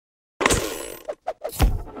Hey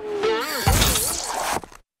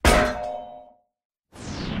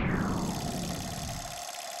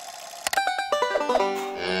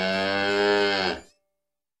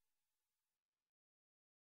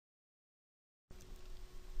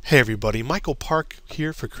everybody, Michael Park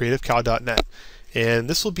here for CreativeCal.net, and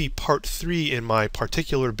this will be part 3 in my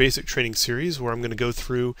particular basic training series where I'm going to go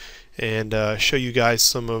through and show you guys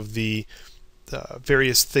some of the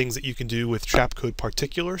various things that you can do with Trapcode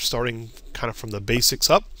Particular, starting kind of from the basics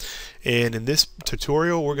up. And in this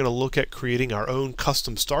tutorial we're going to look at creating our own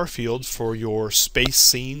custom Starfield for your space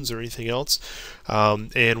scenes or anything else,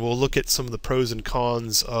 and we'll look at some of the pros and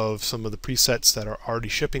cons of some of the presets that are already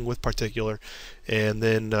shipping with Particular, and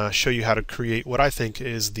then show you how to create what I think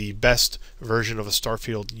is the best version of a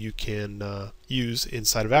Starfield you can use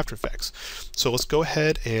inside of After Effects. So let's go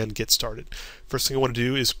ahead and get started. First thing I want to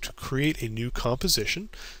do is to create a new composition.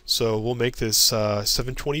 So we'll make this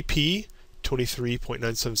 720p,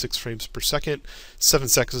 23.976 frames per second, 7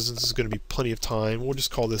 seconds. This is going to be plenty of time. We'll just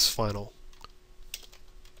call this final.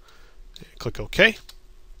 Click OK.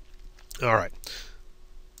 Alright.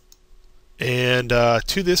 And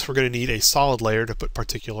to this we're going to need a solid layer to put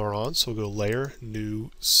Particular on. So we'll go Layer, New,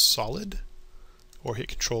 Solid, or hit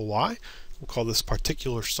Control Y. We'll call this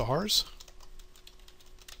Particular Stars.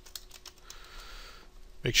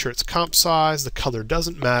 Make sure it's comp size, the color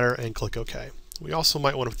doesn't matter, and click OK. We also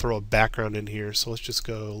might want to throw a background in here, so let's just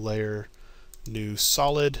go Layer, New,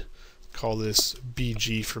 Solid, call this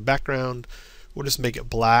BG for background. We'll just make it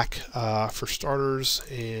black for starters,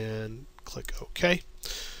 and click OK,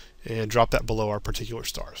 and drop that below our Particular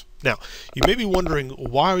Stars. Now, you may be wondering,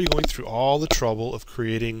 why are we going through all the trouble of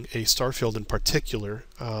creating a Starfield in Particular,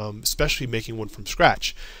 especially making one from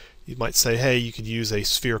scratch? You might say, hey, you could use a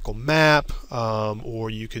spherical map,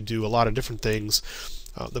 or you could do a lot of different things.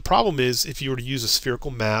 The problem is, if you were to use a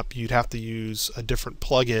spherical map, you'd have to use a different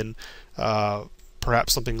plugin,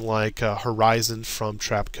 perhaps something like Horizon from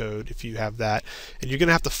Trapcode, if you have that. And you're going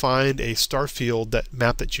to have to find a Starfield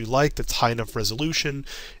map that you like, that's high enough resolution,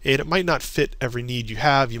 and it might not fit every need you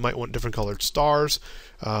have. You might want different colored stars.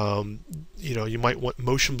 You might want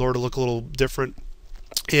motion blur to look a little different.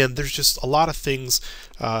 And there's just a lot of things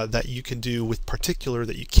that you can do with Particular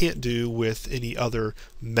that you can't do with any other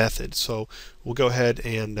method. So we'll go ahead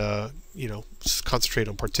and concentrate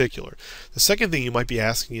on Particular. The second thing you might be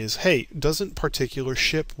asking is, hey, doesn't Particular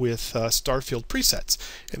ship with Starfield Presets?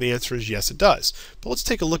 And the answer is yes, it does. But let's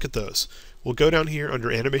take a look at those. We'll go down here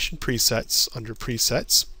under Animation Presets, under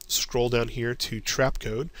Presets, scroll down here to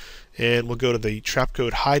Trapcode, and we'll go to the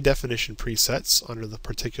Trapcode High Definition Presets under the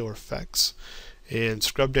Particular Effects, and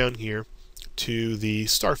scrub down here to the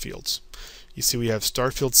Starfields. You see we have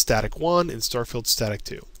Starfield Static 1 and Starfield Static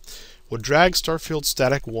 2. We'll drag Starfield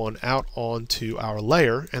Static 1 out onto our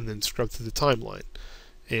layer and then scrub through the timeline.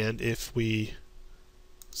 And if we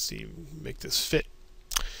make this fit,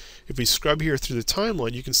 if we scrub here through the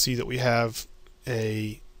timeline, you can see that we have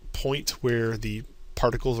a point where the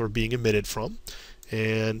particles are being emitted from,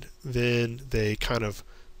 and then they kind of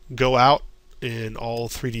go out in all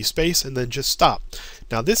 3D space and then just stop.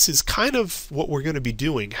 Now this is kind of what we're going to be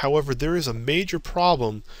doing. However, there is a major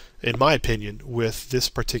problem, in my opinion, with this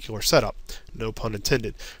particular setup. No pun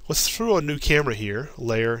intended. Let's throw a new camera here,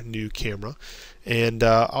 Layer, New Camera, and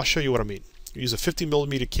I'll show you what I mean. Use a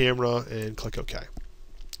 50mm camera and click OK.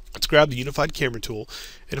 Let's grab the Unified Camera tool,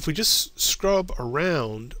 and if we just scrub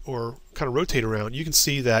around or kind of rotate around, you can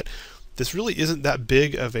see that this really isn't that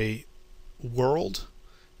big of a world,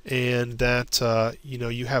 and that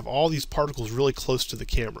you have all these particles really close to the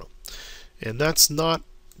camera, and that's not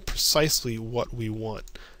precisely what we want.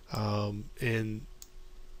 And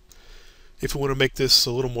if we want to make this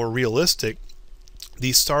a little more realistic,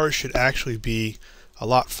 these stars should actually be a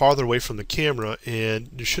lot farther away from the camera, and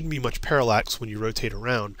there shouldn't be much parallax when you rotate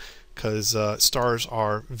around, because stars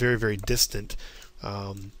are very, very distant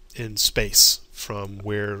in space from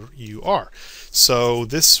where you are. So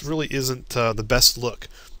this really isn't the best look.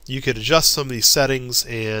 You could adjust some of these settings,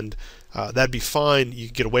 and that'd be fine. You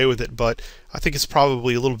can get away with it, but I think it's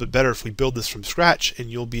probably a little bit better if we build this from scratch, and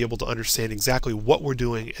you'll be able to understand exactly what we're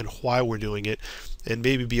doing and why we're doing it, and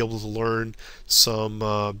maybe be able to learn some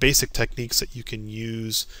basic techniques that you can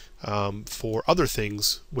use for other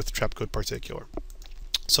things with Trapcode Particular.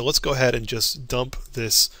 So let's go ahead and just dump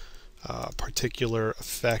this particular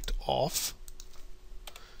effect off.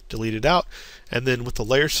 Delete it out, and then with the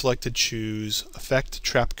layer selected, choose Effect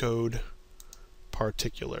Trapcode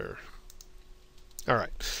Particular.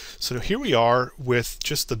 Alright, so here we are with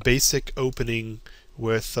just the basic opening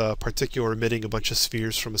with Particular emitting a bunch of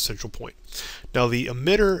spheres from a central point. Now the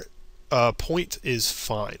emitter point is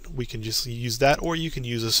fine. We can just use that, or you can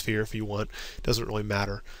use a sphere if you want. It doesn't really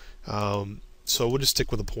matter. So we'll just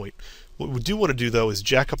stick with a point. What we do want to do though is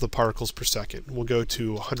jack up the particles per second. We'll go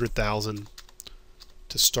to 100,000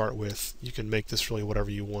 to start with. You can make this really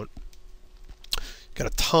whatever you want. Got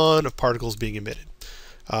a ton of particles being emitted.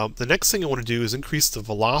 The next thing I want to do is increase the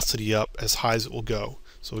velocity up as high as it will go.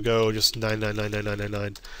 So we'll go just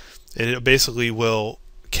 9999999, and it basically will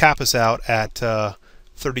cap us out at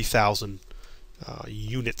 30,000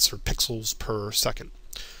 units or pixels per second.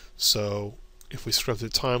 So if we scrub through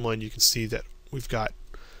the timeline, you can see that we've got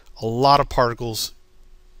a lot of particles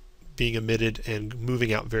being emitted and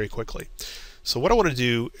moving out very quickly. So what I want to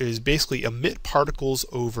do is basically emit particles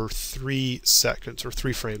over 3 seconds, or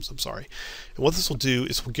 3 frames, I'm sorry. And what this will do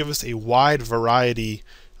is will give us a wide variety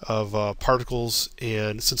of particles,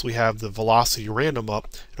 and since we have the velocity random up,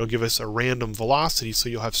 it'll give us a random velocity, so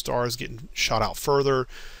you'll have stars getting shot out further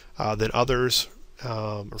than others,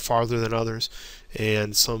 or farther than others,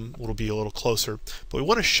 and some will be a little closer. But we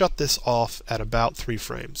want to shut this off at about 3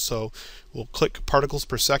 frames. So we'll click particles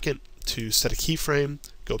per second to set a keyframe,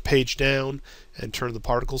 go page down, and turn the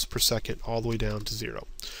particles per second all the way down to 0.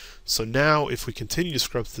 So now if we continue to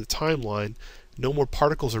scrub through the timeline, no more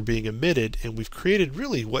particles are being emitted, and we've created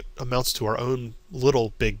really what amounts to our own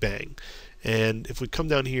little Big Bang. And if we come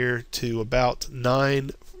down here to about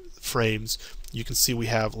 9 frames, you can see we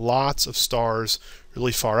have lots of stars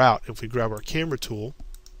really far out. If we grab our camera tool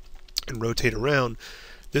and rotate around,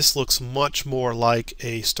 this looks much more like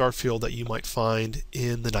a star field that you might find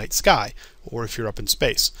in the night sky, or if you're up in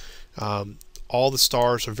space. All the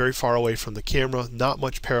stars are very far away from the camera, not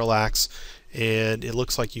much parallax, and it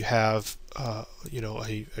looks like you have a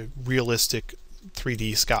realistic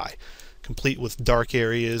 3D sky, complete with dark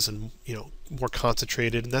areas and more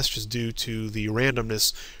concentrated, and that's just due to the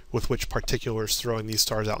randomness with which Particular is throwing these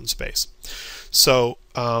stars out in space. So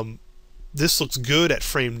this looks good at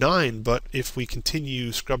frame 9, but if we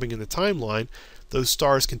continue scrubbing in the timeline, those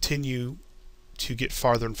stars continue to get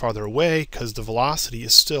farther and farther away because the velocity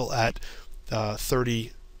is still at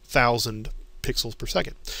 30,000 pixels per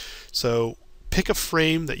second. So pick a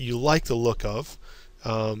frame that you like the look of.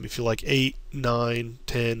 If you like 8, 9,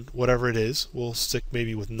 10, whatever it is, we'll stick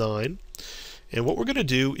maybe with 9. And what we're going to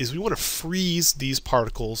do is we want to freeze these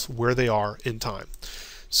particles where they are in time.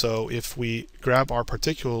 So if we grab our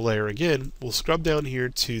particular layer again, we'll scrub down here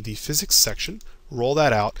to the physics section, roll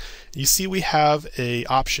that out. You see we have an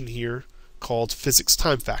option here called physics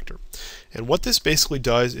time factor. And what this basically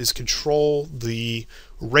does is control the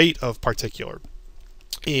rate of Particular.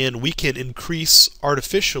 And we can increase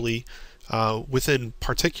artificially within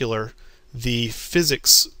Particular the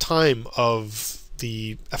physics time of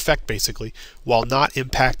the effect, basically, while not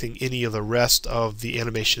impacting any of the rest of the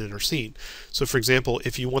animation in our scene. So for example,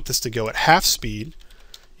 if you want this to go at half speed,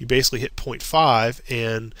 you basically hit 0.5,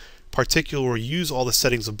 and Particular will use all the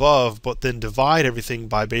settings above, but then divide everything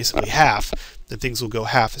by basically half, and things will go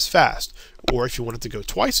half as fast. Or if you want it to go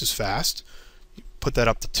twice as fast, you put that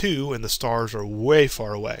up to 2, and the stars are way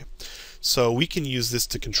far away. So we can use this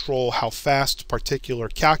to control how fast Particular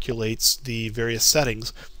calculates the various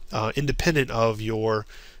settings, independent of your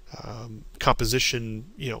composition,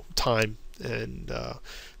 time, and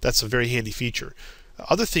that's a very handy feature.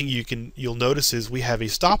 Other thing you'll notice is we have a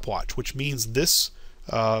stopwatch, which means this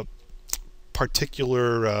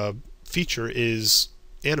particular feature is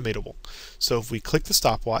animatable. So if we click the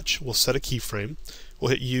stopwatch, we'll set a keyframe.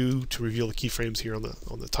 We'll hit U to reveal the keyframes here on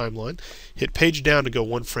the timeline. Hit page down to go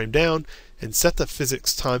 1 frame down, and set the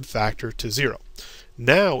physics time factor to 0.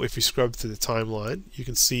 Now, if you scrub through the timeline, you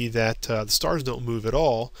can see that the stars don't move at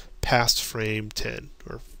all past frame 10,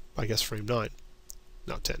 or I guess frame 9,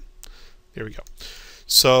 not 10. There we go.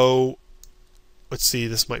 So let's see,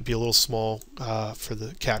 this might be a little small for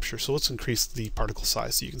the capture, so let's increase the particle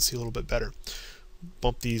size so you can see a little bit better.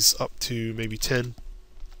 Bump these up to maybe 10.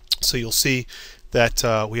 So you'll see that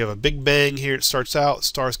we have a big bang here. It starts out,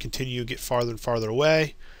 stars continue to get farther and farther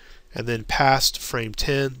away, and then past frame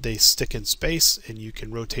 10 they stick in space, and you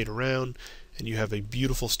can rotate around and you have a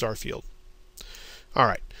beautiful star field.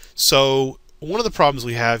 Alright, so one of the problems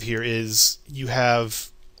we have here is you have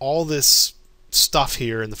all this stuff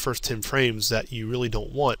here in the first 10 frames that you really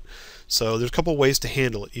don't want. So there's a couple ways to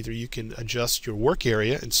handle it. Either you can adjust your work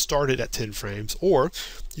area and start it at 10 frames, or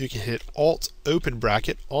you can hit Alt open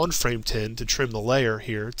bracket on frame 10 to trim the layer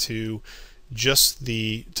here to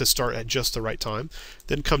start at just the right time.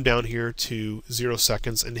 Then come down here to 0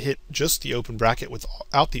 seconds and hit just the open bracket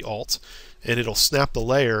without the Alt, and it'll snap the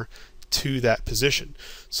layer to that position.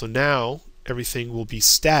 So now everything will be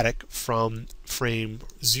static from frame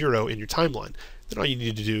 0 in your timeline. then all you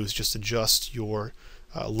need to do is just adjust your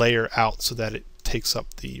layer out so that it takes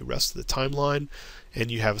up the rest of the timeline,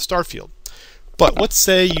 and you have a star field. But let's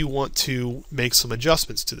say you want to make some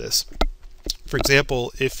adjustments to this. For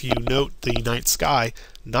example, if you note the night sky,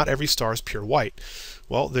 not every star is pure white.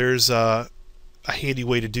 Well, there's a handy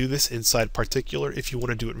way to do this inside Particular. If you want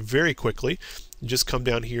to do it very quickly, just come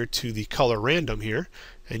down here to the color random here,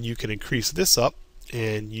 and you can increase this up,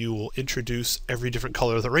 and you will introduce every different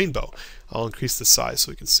color of the rainbow. I'll increase the size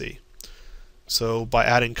so we can see. So by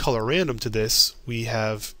adding color random to this, we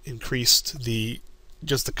have increased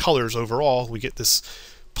just the colors overall. We get this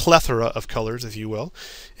plethora of colors, if you will,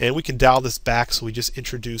 and we can dial this back, so we just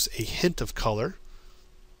introduce a hint of color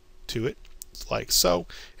to it, like so.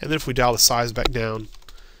 And then if we dial the size back down,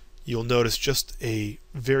 you'll notice just a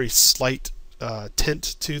very slight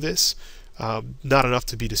tint to this. Not enough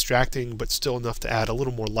to be distracting, but still enough to add a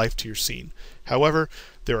little more life to your scene. However,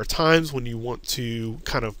 there are times when you want to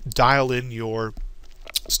kind of dial in your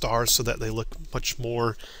stars so that they look much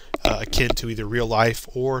more akin to either real life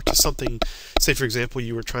or to something. Say, for example,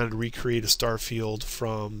 you were trying to recreate a star field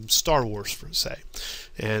from Star Wars, for say,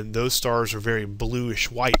 and those stars are very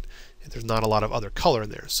bluish white, and there's not a lot of other color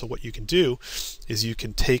in there. So what you can do is you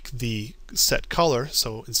can take the set color,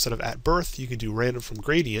 so instead of at birth, you can do random from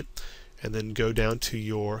gradient, and then go down to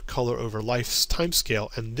your color over life's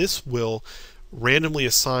timescale, and this will randomly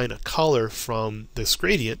assign a color from this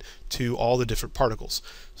gradient to all the different particles.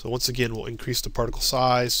 So once again, we'll increase the particle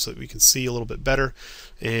size so that we can see a little bit better.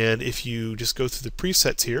 And if you just go through the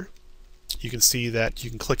presets here, you can see that you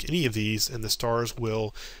can click any of these and the stars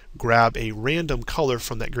will grab a random color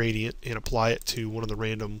from that gradient and apply it to one of the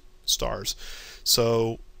random stars.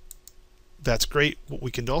 So that's great. What we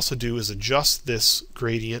can also do is adjust this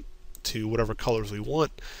gradient to whatever colors we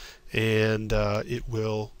want, and it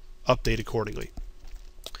will update accordingly.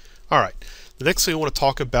 Alright, the next thing I want to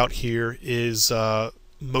talk about here is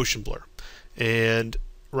motion blur. And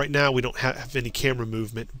right now we don't have any camera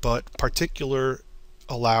movement, but Particular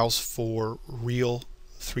allows for real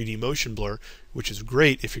 3D motion blur, which is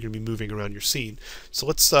great if you're going to be moving around your scene. So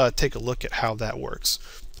let's take a look at how that works.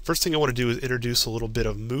 First thing I want to do is introduce a little bit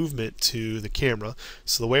of movement to the camera.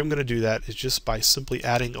 So the way I'm going to do that is just by simply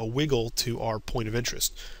adding a wiggle to our point of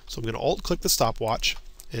interest. So I'm going to alt-click the stopwatch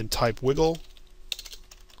and type wiggle,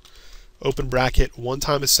 open bracket, 1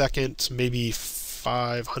 time a second, maybe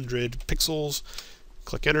 500 pixels,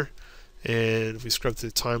 click enter, and if we scrub through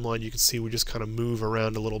the timeline, you can see we just kind of move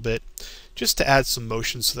around a little bit just to add some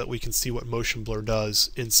motion so that we can see what motion blur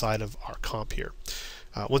does inside of our comp here.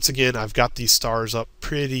 Once again, I've got these stars up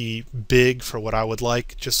pretty big for what I would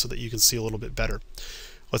like, just so that you can see a little bit better.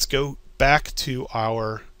 Let's go back to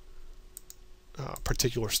our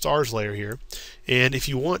Particular stars layer here, and if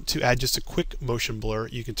you want to add just a quick motion blur,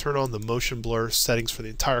 you can turn on the motion blur settings for the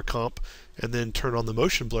entire comp and then turn on the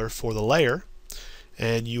motion blur for the layer,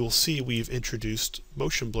 and you will see we've introduced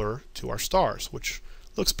motion blur to our stars, which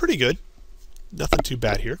looks pretty good. Nothing too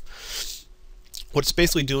bad here. What it's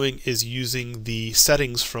basically doing is using the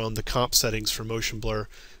settings from the comp settings for motion blur,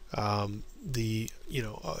 the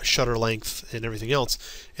shutter length and everything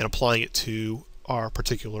else, and applying it to our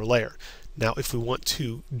particular layer. Now if we want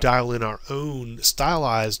to dial in our own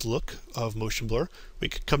stylized look of motion blur, we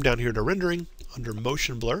could come down here to rendering under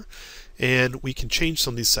motion blur, and we can change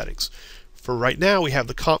some of these settings. For right now we have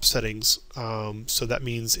the comp settings, so that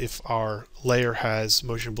means if our layer has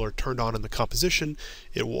motion blur turned on in the composition,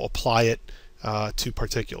 it will apply it to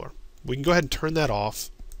Particular. We can go ahead and turn that off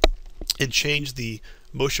and change the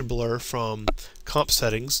motion blur from comp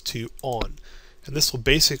settings to on. And this will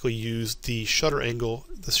basically use the shutter angle,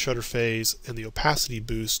 the shutter phase, and the opacity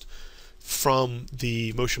boost from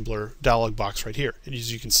the motion blur dialog box right here. And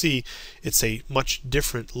as you can see, it's a much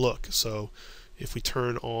different look. So if we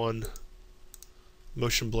turn on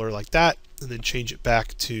motion blur like that and then change it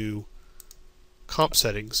back to comp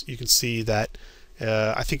settings, you can see that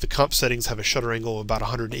I think the comp settings have a shutter angle of about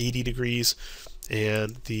 180 degrees,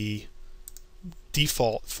 and the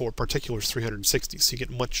default for Particular is 360, so you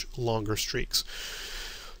get much longer streaks.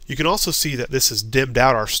 You can also see that this has dimmed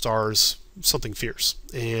out our stars something fierce,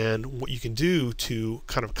 and what you can do to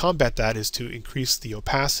kind of combat that is to increase the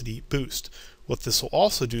opacity boost. What this will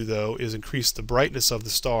also do though is increase the brightness of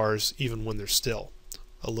the stars even when they're still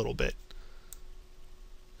a little bit,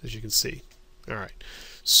 as you can see. Alright,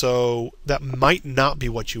 so that might not be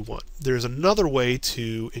what you want. There's another way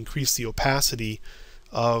to increase the opacity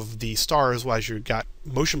of the stars as you've got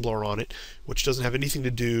motion blur on it, which doesn't have anything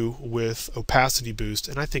to do with opacity boost,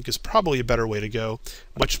 and I think is probably a better way to go,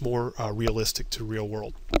 much more realistic to real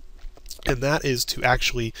world. and that is to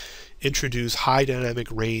actually introduce high dynamic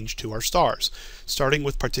range to our stars. Starting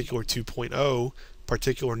with Particular 2.0,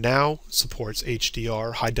 Particular now supports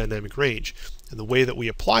HDR, high dynamic range. And the way that we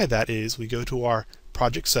apply that is we go to our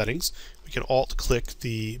project settings. We can alt-click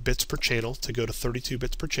the bits per channel to go to 32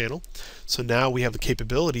 bits per channel. So now we have the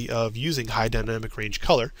capability of using high dynamic range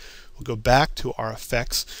color. We'll go back to our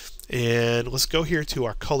effects, and let's go here to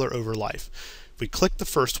our color over life. If we click the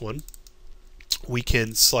first one, we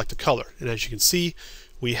can select a color, and as you can see,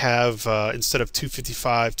 we have instead of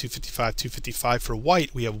 255, 255, 255 for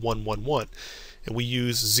white, we have 111, and we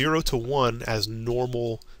use 0 to 1 as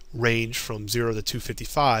normal range from 0 to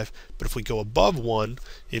 255, but if we go above 1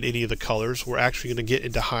 in any of the colors, we're actually going to get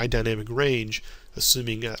into high dynamic range,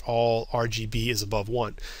 assuming that all RGB is above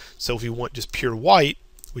 1. So if we want just pure white,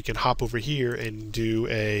 we can hop over here and do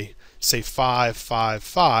a, say, 5, 5,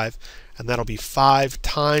 5, and that'll be 5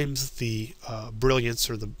 times the brilliance,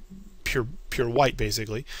 or the pure white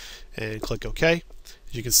basically, and click OK.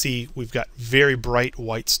 As you can see, we've got very bright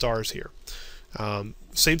white stars here.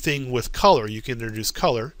 Same thing with color. You can introduce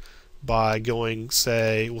color by going,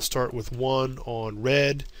 say, we'll start with 1 on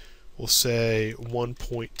red, we'll say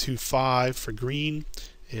 1.25 for green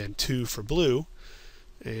and 2 for blue,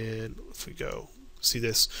 and if we go see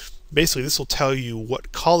this, basically this will tell you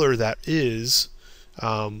what color that is,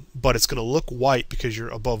 but it's going to look white because you're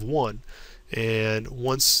above 1. And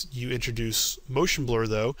once you introduce motion blur,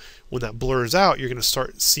 though, when that blurs out, you're going to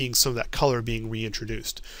start seeing some of that color being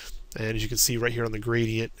reintroduced. And as you can see right here on the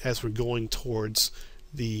gradient, as we're going towards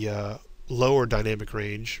the lower dynamic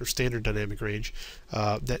range, or standard dynamic range,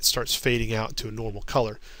 that starts fading out to a normal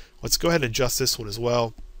color. Let's go ahead and adjust this one as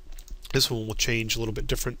well. This one will change a little bit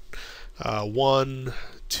different. 1,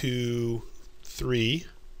 2, 3,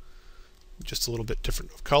 just a little bit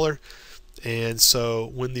different of color. And so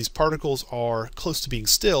when these particles are close to being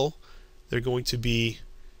still, they're going to be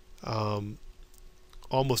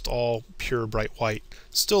almost all pure bright white.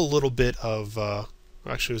 Still a little bit of,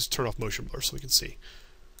 actually let's turn off motion blur so we can see.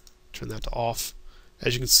 Turn that to off.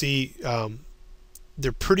 As you can see,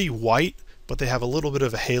 they're pretty white, but they have a little bit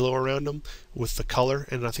of a halo around them with the color,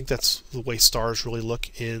 and I think that's the way stars really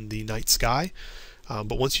look in the night sky.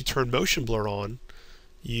 But once you turn motion blur on,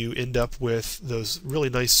 you end up with those really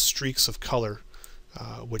nice streaks of color,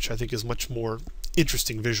 which I think is much more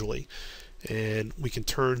interesting visually. And we can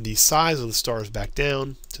turn the size of the stars back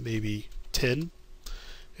down to maybe 10,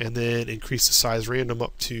 and then increase the size random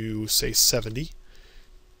up to, say, 70,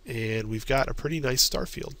 and we've got a pretty nice star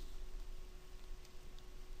field.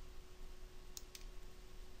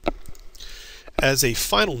 As a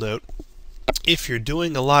final note, if you're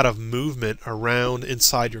doing a lot of movement around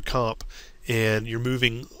inside your comp, and you're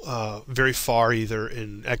moving very far either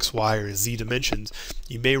in X, Y, or Z dimensions,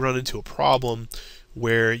 you may run into a problem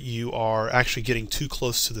where you are actually getting too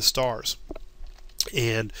close to the stars.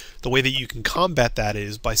 And the way that you can combat that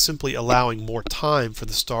is by simply allowing more time for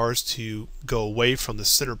the stars to go away from the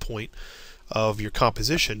center point of your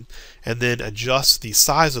composition, and then adjust the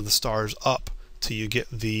size of the stars up till you get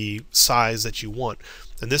the size that you want.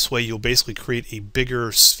 And this way you'll basically create a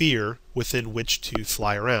bigger sphere within which to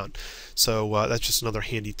fly around. So that's just another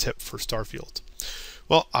handy tip for Starfield.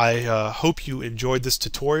 Well, I hope you enjoyed this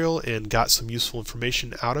tutorial and got some useful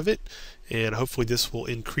information out of it, and hopefully this will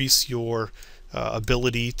increase your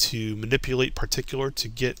ability to manipulate Particular to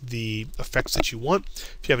get the effects that you want.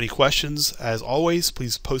 If you have any questions, as always,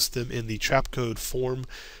 please post them in the Trapcode forum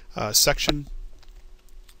section.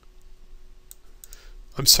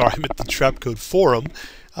 I'm sorry, I'm at the Trapcode forum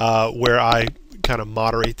where I kind of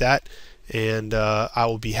moderate that, and I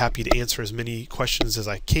will be happy to answer as many questions as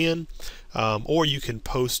I can. Or you can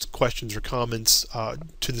post questions or comments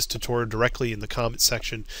to this tutorial directly in the comment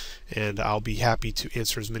section, and I'll be happy to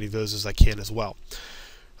answer as many of those as I can as well.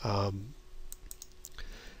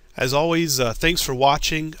 As always, thanks for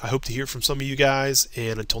watching. I hope to hear from some of you guys,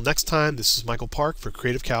 and until next time, this is Michael Park for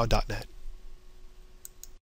CreativeCow.net.